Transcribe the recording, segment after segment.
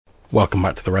Welcome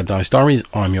back to the Red Dice Diaries.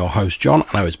 I'm your host John.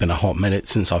 I know it's been a hot minute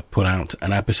since I've put out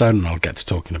an episode and I'll get to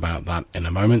talking about that in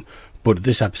a moment. But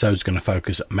this episode is going to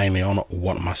focus mainly on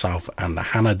what myself and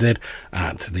Hannah did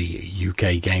at the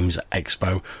UK Games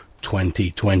Expo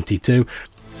 2022.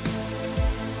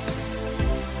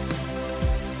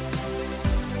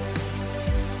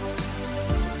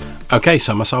 Okay,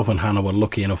 so myself and Hannah were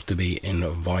lucky enough to be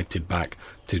invited back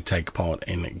to take part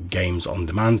in Games on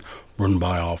Demand, run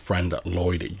by our friend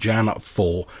Lloyd Jan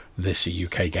for this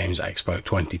UK Games Expo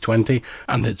 2020.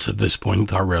 And it's at this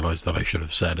point I realised that I should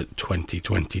have said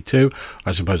 2022.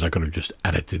 I suppose I could have just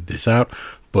edited this out,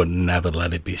 but never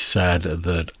let it be said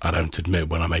that I don't admit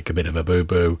when I make a bit of a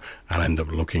boo-boo and end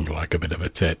up looking like a bit of a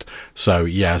tit. So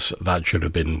yes, that should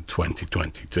have been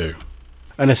 2022.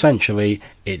 And essentially,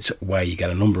 it's where you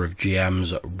get a number of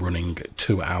GMs running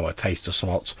 2-hour taster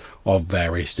slots of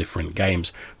various different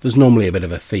games. There's normally a bit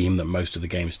of a theme that most of the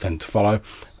games tend to follow,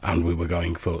 and we were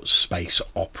going for space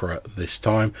opera this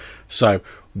time. So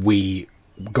we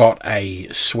got a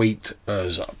suite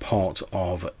as part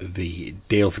of the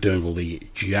deal for doing all the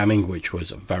GMing, which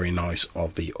was very nice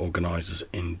of the organisers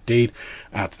indeed,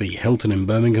 at the Hilton in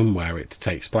Birmingham, where it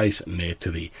takes place near to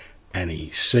the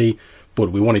NEC.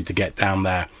 But we wanted to get down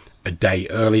there a day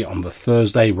early on the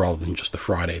Thursday rather than just the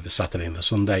Friday, the Saturday and the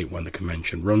Sunday when the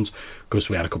convention runs, because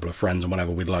we had a couple of friends and whatever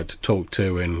we'd like to talk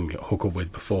to and hook up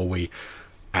with before we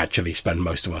actually spend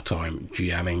most of our time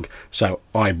GMing. So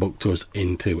I booked us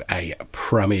into a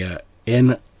Premier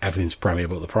Inn. Everything's Premier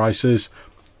but the prices.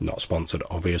 Not sponsored,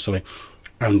 obviously.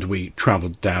 And we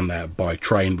travelled down there by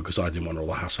train because I didn't want all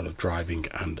the hassle of driving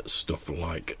and stuff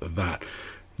like that.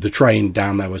 The train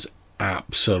down there was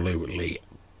absolutely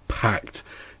packed.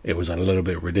 It was a little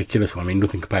bit ridiculous. I mean,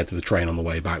 nothing compared to the train on the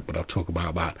way back, but I'll talk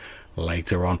about that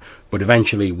later on. But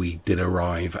eventually we did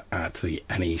arrive at the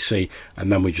NEC,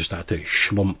 and then we just had to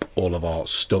schlump all of our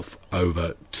stuff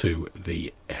over to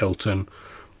the Hilton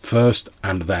first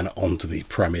and then onto the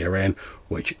Premier Inn,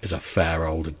 which is a fair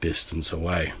old distance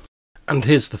away. And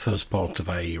here's the first part of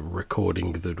a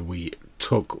recording that we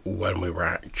took when we were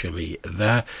actually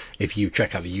there. If you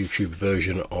check out the YouTube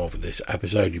version of this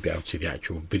episode, you'll be able to see the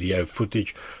actual video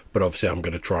footage, but obviously I'm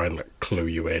going to try and clue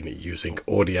you in using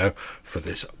audio for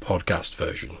this podcast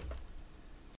version.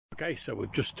 Okay, so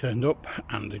we've just turned up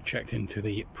and checked into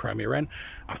the Premier Inn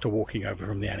after walking over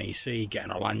from the NEC,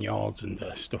 getting our lanyards and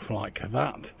stuff like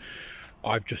that.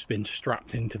 I've just been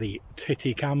strapped into the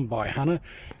Titty Cam by Hannah.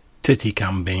 Titty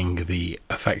Cam being the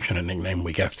affectionate nickname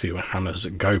we gave to Hannah's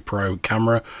GoPro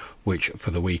camera, which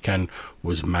for the weekend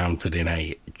was mounted in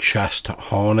a chest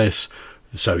harness,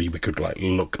 so we could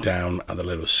look down at the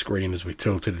little screen as we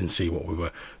tilted and see what we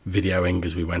were videoing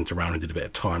as we went around and did a bit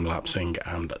of time lapsing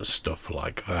and stuff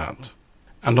like that.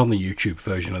 And on the YouTube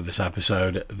version of this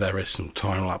episode, there is some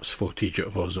time-lapse footage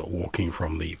of us walking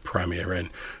from the Premier Inn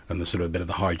and the sort of bit of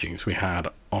the hijinks we had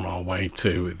on our way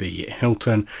to the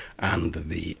Hilton and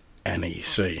the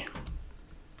NEC.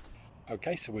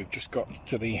 Okay, so we've just got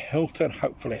to the Hilton.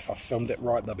 Hopefully, if I filmed it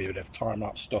right, there'll be a bit of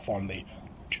time-lapse stuff on the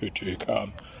Titty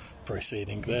Cam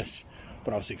preceding this.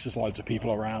 But obviously, because there's loads of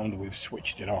people around, we've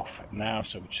switched it off now,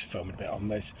 so we're just filming a bit on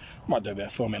this. Might do a bit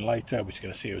of filming later. We're just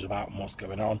going to see who's about and what's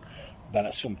going on. Then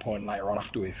at some point later on,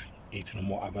 after we've eaten and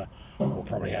whatever, we'll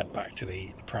probably head back to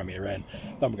the Premier Inn.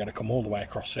 Then we're going to come all the way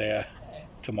across here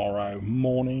tomorrow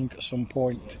morning at some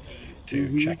point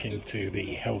to check into the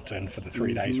Hilton for the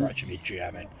 3 days we're actually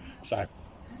GMing. So,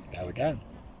 there we go.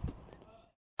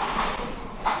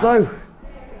 So,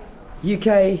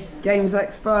 UK Games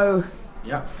Expo.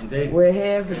 Yeah, indeed. We're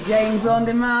here for Games on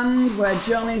Demand, where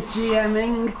John is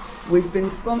GMing. We've been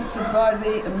sponsored by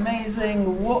the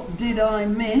amazing What Did I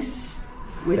Miss,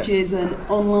 which is an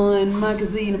online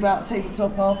magazine about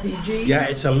tabletop RPGs. Yeah,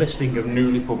 it's a listing of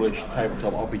newly published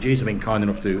tabletop RPGs. They've been kind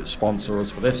enough to sponsor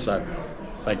us for this, so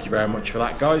thank you very much for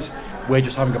that, guys. We're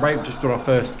just having a break. We've just done our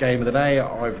first game of the day.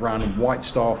 I've ran White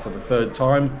Star for the 3rd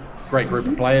time. Great group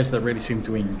of players. They really seem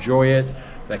to enjoy it.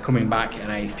 They're coming back in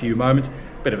a few moments.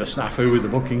 Bit of a snafu with the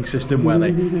booking system where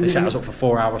they set us up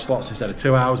for 4-hour slots instead of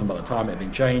 2 hours, and by the time it had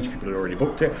been changed, people had already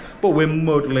booked it. But we're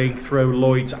muddling through.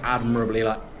 Lloyd's admirably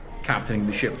captaining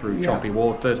the ship through choppy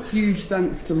waters. Huge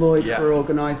thanks to Lloyd for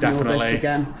organising all this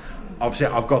again. Obviously,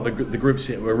 I've got the groups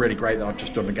that were really great that I've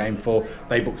just done the game for.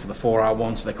 They booked for the 4-hour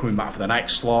one, so they're coming back for the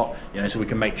next slot. So we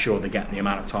can make sure they get the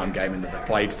amount of time gaming that they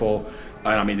played for.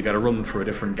 And I'm either going to run them through a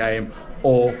different game,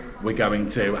 or we're going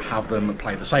to have them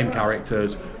play the same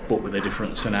characters but with a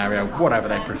different scenario, whatever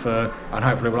they prefer, and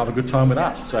hopefully we'll have a good time with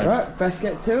that. So, right, best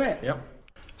get to it. Yep.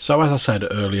 So as I said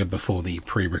earlier before the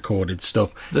pre-recorded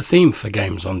stuff, the theme for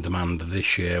Games on Demand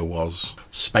this year was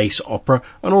space opera,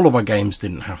 and all of our games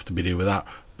didn't have to be do with that,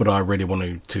 but I really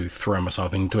wanted to throw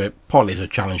myself into it, partly as a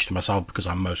challenge to myself because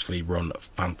I mostly run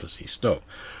fantasy stuff.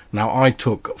 Now I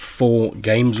took 4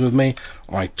 games with me.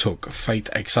 I took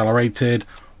Fate Accelerated,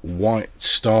 White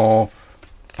Star,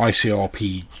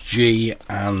 ICRPG,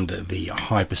 and the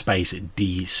Hyperspace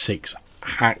D6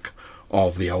 hack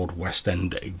of the old West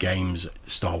End Games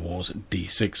Star Wars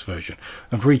D6 version.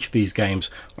 And for each of these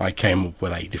games I came up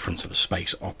with a different sort of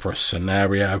space opera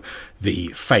scenario. The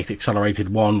Fate Accelerated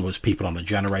one was people on a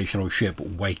generational ship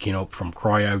waking up from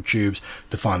cryo tubes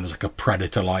to find there's like a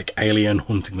predator-like alien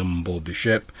hunting them on board the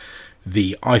ship.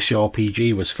 The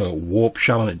ICRPG was for Warp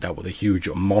Shell, and it dealt with a huge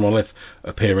monolith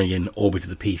appearing in orbit of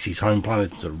the PC's home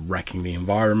planet and sort of wrecking the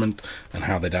environment, and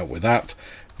how they dealt with that.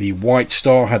 The White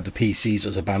Star had the PCs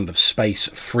as a band of space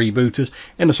freebooters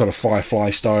in a sort of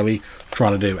Firefly style,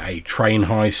 trying to do a train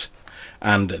heist.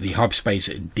 And the Hyperspace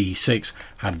D6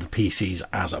 had the PCs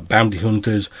as bounty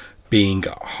hunters, being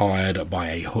hired by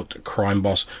a Hutt crime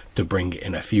boss to bring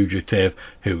in a fugitive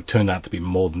who turned out to be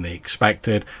more than they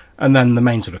expected. And then the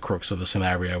main sort of crux of the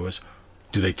scenario was,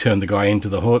 do they turn the guy into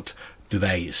the Hutt? Do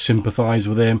they sympathise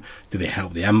with him? Do they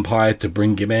help the Empire to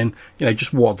bring him in? You know,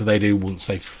 just what do they do once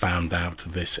they've found out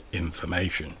this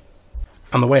information?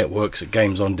 And the way it works at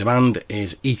Games on Demand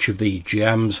is each of the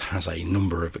GMs has a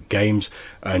number of games,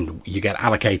 and you get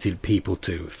allocated people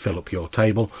to fill up your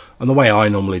table. And the way I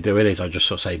normally do it is I just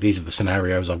sort of say, these are the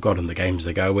scenarios I've got and the games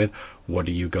they go with. What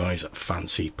do you guys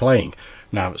fancy playing?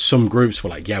 Now, some groups were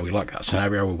like, yeah, we like that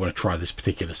scenario, we want to try this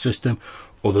particular system.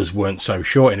 Others weren't so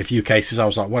sure. In a few cases, I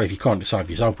was like, well, if you can't decide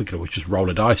for yourself, we could always just roll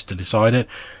a dice to decide it.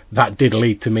 That did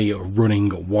lead to me running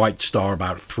White Star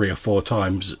about 3 or 4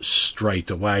 times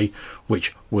straight away,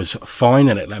 which was fine,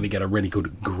 and it let me get a really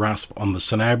good grasp on the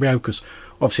scenario, because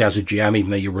obviously as a GM, even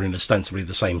though you're running ostensibly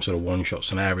the same sort of one-shot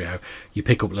scenario, you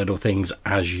pick up little things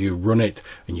as you run it,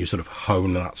 and you sort of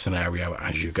hone that scenario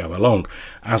as you go along.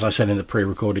 As I said in the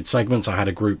pre-recorded segments, I had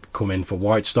a group come in for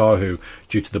White Star who,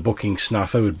 due to the booking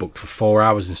snafu, had booked for 4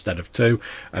 hours instead of 2,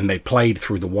 and they played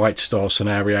through the White Star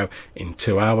scenario in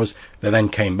 2 hours. They then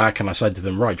came back and I said to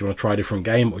them, right, do you want to try a different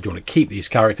game, or do you want to keep these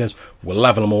characters? We'll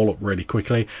level them all up really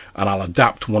quickly, and I'll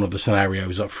adapt one of the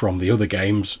scenarios up from the other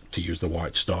games to use the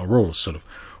White Star rules, sort of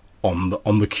on the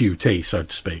QT, so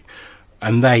to speak.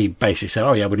 And they basically said,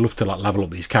 oh yeah, we'd love to like level up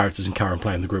these characters and carry on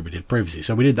playing the group we did previously.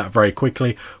 So we did that very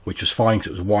quickly, which was fine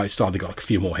because it was White Star. They got like a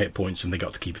few more hit points and they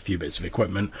got to keep a few bits of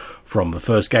equipment from the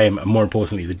first game, and more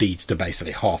importantly, the deeds to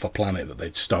basically half a planet that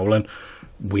they'd stolen.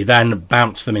 We then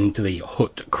bounced them into the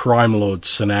Hutt Crime Lord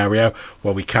scenario,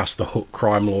 where we cast the Hutt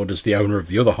Crime Lord as the owner of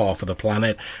the other half of the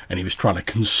planet, and he was trying to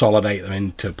consolidate them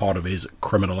into part of his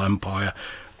criminal empire,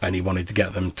 and he wanted to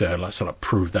get them to like sort of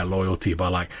prove their loyalty by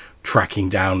like tracking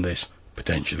down this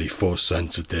potentially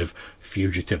force-sensitive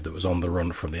fugitive that was on the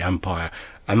run from the Empire.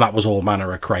 And that was all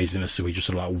manner of craziness, so we just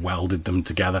sort of like welded them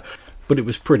together. But it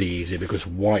was pretty easy because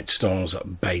White Star's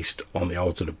based on the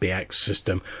old sort of BX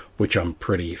system, which I'm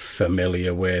pretty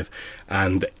familiar with,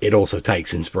 and it also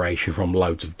takes inspiration from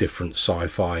loads of different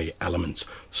sci-fi elements,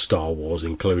 Star Wars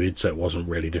included, so it wasn't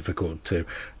really difficult to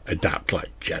adapt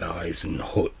like Jedis and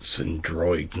Hutts and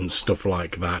droids and stuff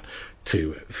like that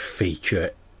to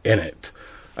feature in it.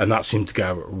 And that seemed to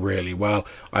go really well.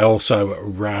 I also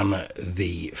ran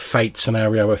the Fate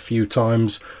scenario a few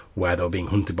times, where they were being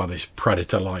hunted by this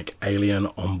predator-like alien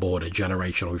on board a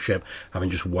generational ship, having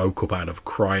just woke up out of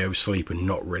cryo sleep and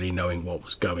not really knowing what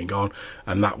was going on.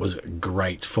 And that was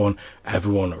great fun.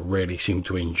 Everyone really seemed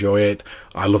to enjoy it.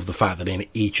 I love the fact that in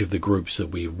each of the groups that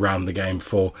we ran the game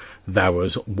for, there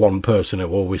was one person who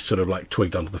always sort of like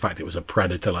twigged onto the fact it was a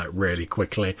predator like really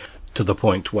quickly, to the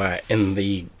point where in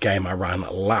the game I ran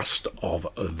last of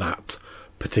that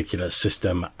particular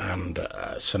system and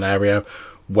scenario,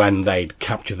 when they'd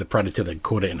captured the predator, they'd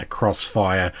caught it in a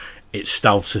crossfire, its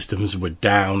stealth systems were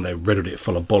down, they riddled it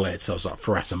full of bullets, there was like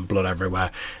fluorescent blood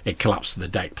everywhere, it collapsed to the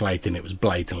deck plate and it was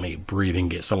blatantly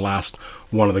breathing its last.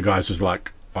 One of the guys was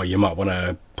like, oh, you might want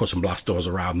to put some blast doors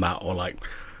around that, or like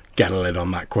get a lid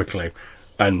on that quickly.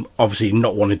 And obviously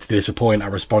not wanting to disappoint, I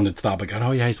responded to that by going,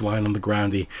 oh yeah, he's lying on the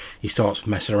ground. He starts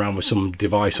messing around with some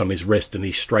device on his wrist, and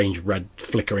these strange red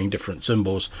flickering different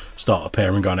symbols start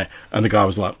appearing on it. And the guy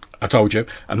was like, I told you.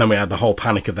 And then we had the whole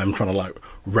panic of them trying to like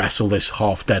wrestle this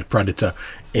half-dead predator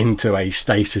into a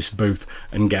stasis booth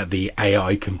and get the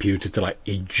AI computer to like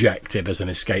eject it as an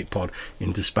escape pod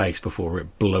into space before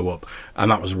it blew up. And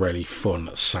that was a really fun,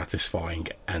 satisfying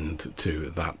end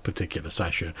to that particular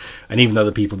session. And even though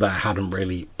the people there hadn't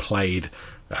really played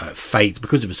Fate,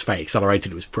 because it was Fate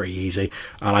Accelerated, it was pretty easy,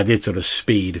 and I did sort of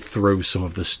speed through some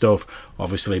of the stuff,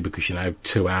 obviously, because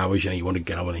 2 hours, you want to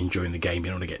get on and enjoying the game.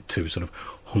 You don't want to get too sort of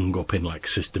hung up in like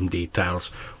system details,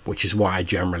 which is why I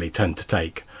generally tend to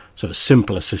take sort of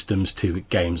simpler systems to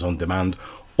games on demand,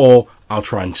 or I'll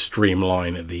try and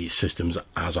streamline the systems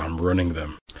as I'm running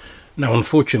them. Now,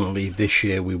 unfortunately, this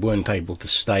year we weren't able to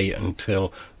stay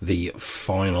until the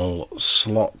final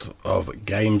slot of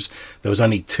games. There was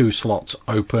only 2 slots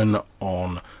open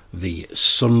on the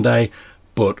Sunday,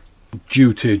 but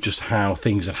due to just how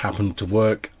things had happened to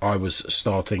work, I was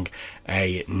starting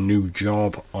a new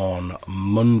job on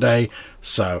Monday,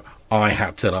 so I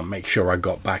had to make sure I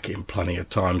got back in plenty of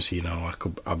time, so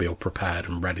I'll be all prepared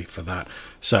and ready for that.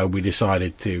 So we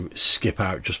decided to skip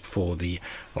out just before the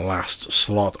last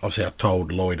slot. Obviously, I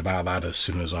told Lloyd about that as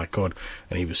soon as I could,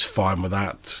 and he was fine with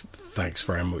that. Thanks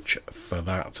very much for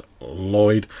that,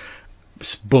 Lloyd.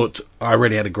 But I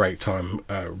really had a great time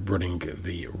running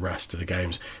the rest of the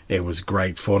games. It was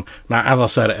great fun. Now, as I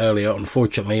said earlier,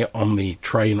 unfortunately, on the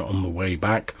train on the way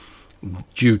back,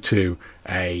 due to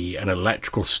an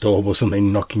electrical storm or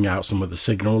something knocking out some of the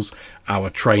signals, our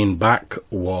train back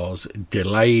was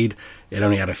delayed. It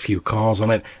only had a few cars on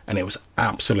it, and it was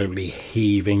absolutely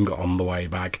heaving on the way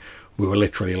back. We were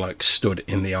literally stood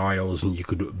in the aisles, and you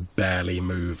could barely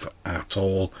move at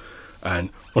all.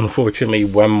 And unfortunately,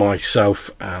 when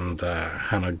myself and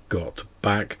Hannah got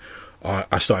back,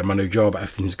 I started my new job.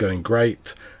 Everything's going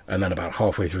great, and then about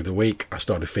halfway through the week, I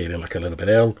started feeling a little bit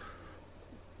ill.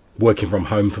 Working from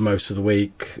home for most of the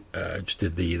week, just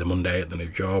did the Monday at the new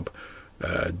job,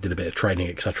 did a bit of training,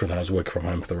 etc. And then I was working from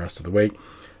home for the rest of the week.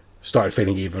 Started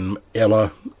feeling even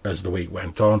iller as the week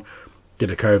went on.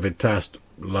 Did a COVID test,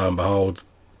 lo and behold,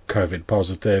 COVID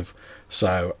positive.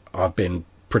 So I've been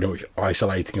pretty much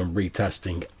isolating and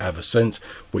retesting ever since,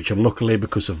 which luckily,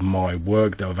 because of my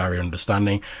work, they were very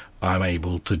understanding, I'm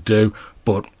able to do.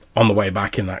 But on the way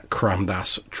back in that crammed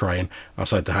ass train, I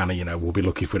said to Hannah, we'll be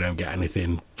lucky if we don't get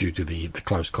anything due to the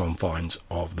close confines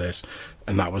of this.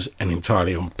 And that was an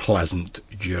entirely unpleasant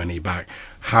journey back.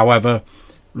 However,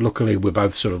 luckily we're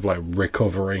both sort of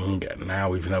recovering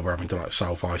now, even though we're having to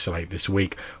self-isolate this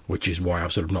week, which is why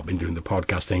I've sort of not been doing the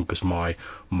podcasting, because my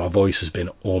voice has been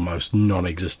almost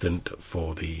non-existent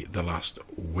for the last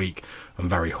week. I'm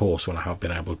very hoarse when I have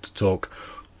been able to talk,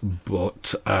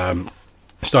 but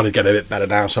started to get a bit better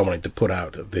now, so I wanted to put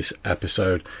out this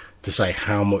episode to say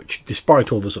how much,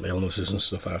 despite all the sort of illnesses and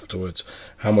stuff afterwards,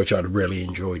 how much I'd really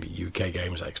enjoyed UK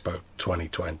Games Expo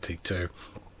 2022.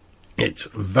 It's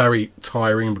very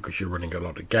tiring because you're running a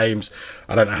lot of games.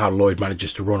 I don't know how Lloyd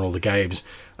manages to run all the games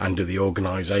and do the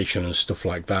organisation and stuff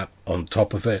like that on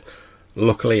top of it.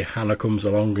 Luckily, Hannah comes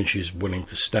along and she's willing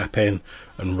to step in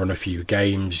and run a few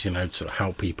games, to sort of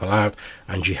help people out,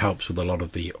 and she helps with a lot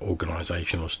of the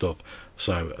organisational stuff.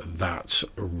 So that's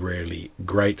really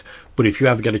great. But if you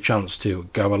ever get a chance to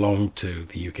go along to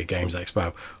the UK Games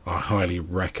Expo, I highly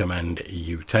recommend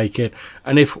you take it.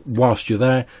 And if whilst you're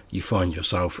there, you find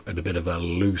yourself at a bit of a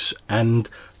loose end,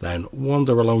 then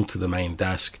wander along to the main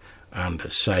desk and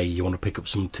say you want to pick up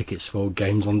some tickets for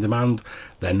Games on Demand.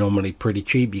 They're normally pretty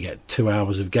cheap. You get 2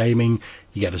 hours of gaming,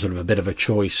 you get a sort of a bit of a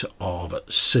choice of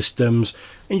systems,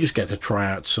 and you just get to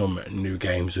try out some new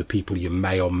games with people you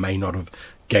may or may not have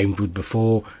gamed with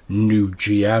before, new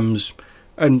GMs,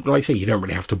 and like I say, you don't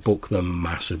really have to book them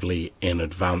massively in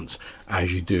advance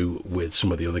as you do with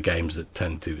some of the other games that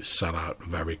tend to sell out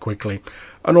very quickly.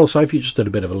 And also, if you're just at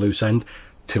a bit of a loose end,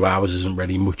 2 hours isn't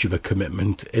really much of a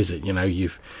commitment, is it?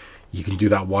 You can do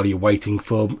that while you're waiting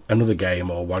for another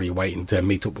game, or while you're waiting to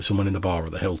meet up with someone in the bar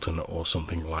at the Hilton or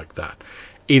something like that.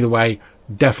 Either way,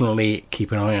 definitely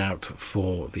keep an eye out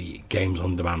for the Games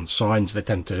on Demand signs. They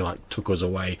tend to tuck us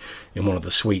away in one of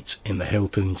the suites in the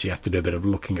Hilton, so you have to do a bit of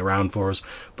looking around for us.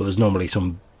 But there's normally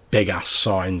some big ass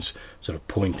signs sort of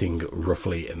pointing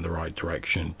roughly in the right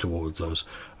direction towards us.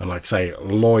 And like I say,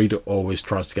 Lloyd always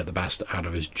tries to get the best out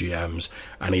of his GMs,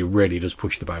 and he really does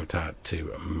push the boat out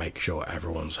to make sure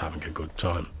everyone's having a good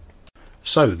time.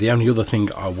 So the only other thing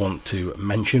I want to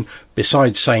mention,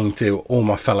 besides saying to all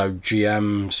my fellow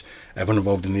GMs, everyone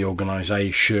involved in the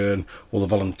organisation, all the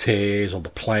volunteers, all the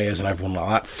players and everyone like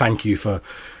that, thank you for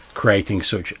creating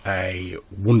such a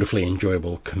wonderfully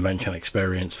enjoyable convention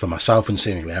experience for myself and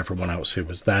seemingly everyone else who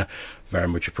was there. Very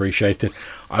much appreciated.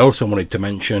 I also wanted to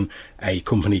mention a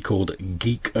company called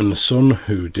Geek and Son,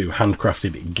 who do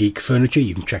handcrafted geek furniture.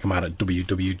 You can check them out at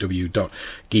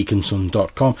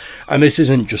www.geekandson.com. And this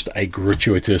isn't just a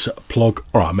gratuitous plug,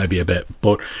 all right, maybe a bit,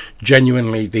 but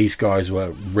genuinely these guys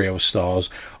were real stars.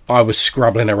 I was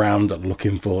scrabbling around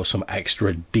looking for some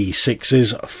extra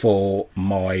D6s for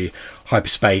my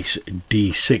Hyperspace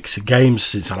D6 games,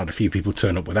 since I had a few people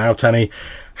turn up without any.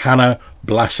 Hannah,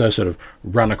 bless her, sort of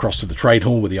ran across to the trade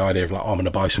hall with the idea of, like, I'm going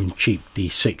to buy some cheap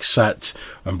D6 sets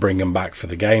and bring them back for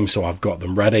the game. So I've got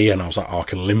them ready, and I was like, I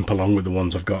can limp along with the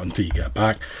ones I've got until you get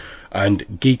back.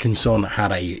 And Geek and Son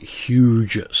had a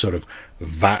huge sort of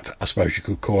vat, I suppose you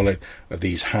could call it, of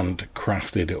these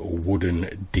handcrafted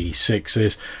wooden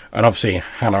D6s. And obviously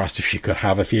Hannah asked if she could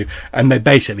have a few, and they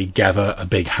basically gave her a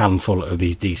big handful of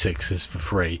these D6s for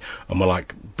free, and we're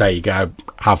like, there you go,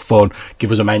 have fun,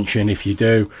 give us a mention if you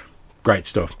do. Great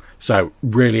stuff. So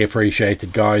really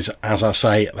appreciated, guys. As I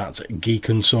say, that's Geek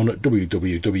and Son at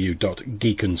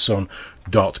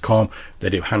www.geekandson.com. They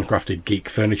do handcrafted geek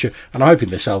furniture, and I'm hoping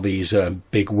they sell these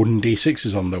big wooden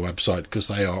D6s on their website, because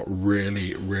they are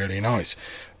really, really nice.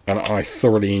 And I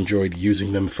thoroughly enjoyed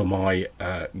using them for my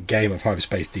game of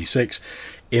Hyperspace D6.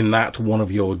 In that, one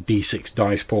of your D6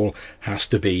 dice pool has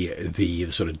to be the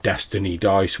sort of Destiny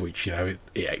dice, which, you know,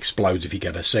 it explodes if you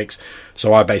get a 6.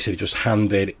 So I basically just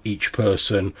handed each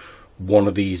person one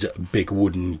of these big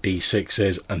wooden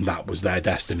D6s, and that was their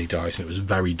Destiny dice, and it was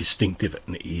very distinctive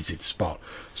and easy to spot.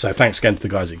 So thanks again to the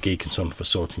guys at Geek and Son for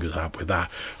sorting us out with that.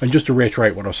 And just to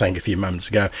reiterate what I was saying a few moments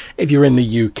ago, if you're in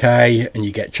the UK and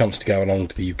you get a chance to go along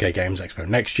to the UK Games Expo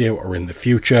next year or in the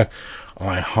future,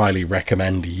 I highly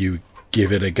recommend you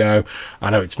give it a go. I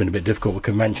know it's been a bit difficult with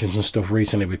conventions and stuff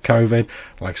recently with COVID.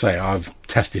 Like I say, I've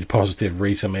tested positive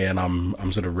recently, and I'm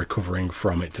sort of recovering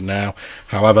from it now.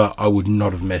 However, I would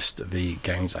not have missed the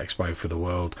Games Expo for the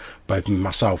world. Both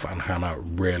myself and Hannah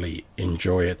really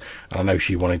enjoy it, and I know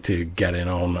she wanted to get in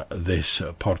on this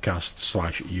podcast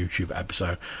 / YouTube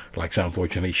episode. Like I say,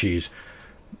 unfortunately, she's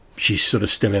sort of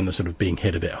still in the sort of being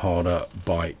hit a bit harder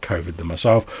by COVID than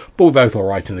myself, but we're both all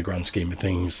right in the grand scheme of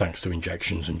things, thanks to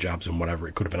injections and jabs and whatever.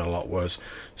 It could have been a lot worse.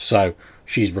 So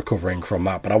she's recovering from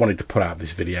that, but I wanted to put out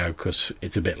this video because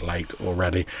it's a bit late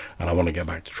already, and I want to get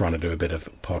back to trying to do a bit of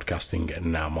podcasting,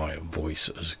 and now my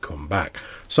voice has come back.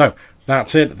 So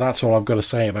that's it. That's all I've got to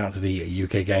say about the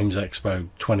UK Games Expo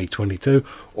 2022.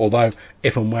 Although,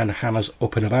 if and when Hannah's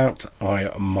up and about, I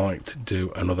might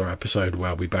do another episode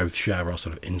where we both share our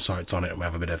sort of insights on it, and we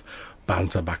have a bit of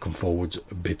banter back and forwards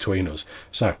between us.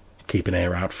 So keep an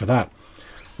ear out for that.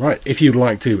 Right, if you'd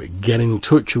like to get in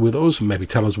touch with us, maybe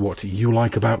tell us what you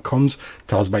like about cons,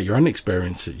 tell us about your own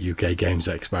experience at UK Games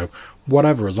Expo,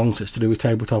 whatever, as long as it's to do with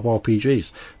tabletop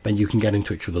RPGs, then you can get in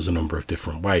touch with us a number of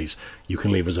different ways. You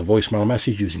can leave us a voicemail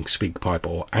message using SpeakPipe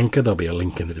or Anchor. There'll be a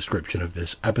link in the description of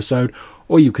this episode,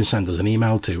 or you can send us an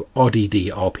email to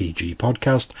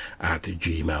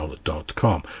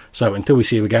oddrpgpodcast@gmail.com. So until we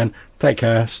see you again, take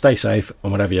care, stay safe,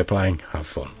 and whatever you're playing, have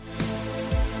fun.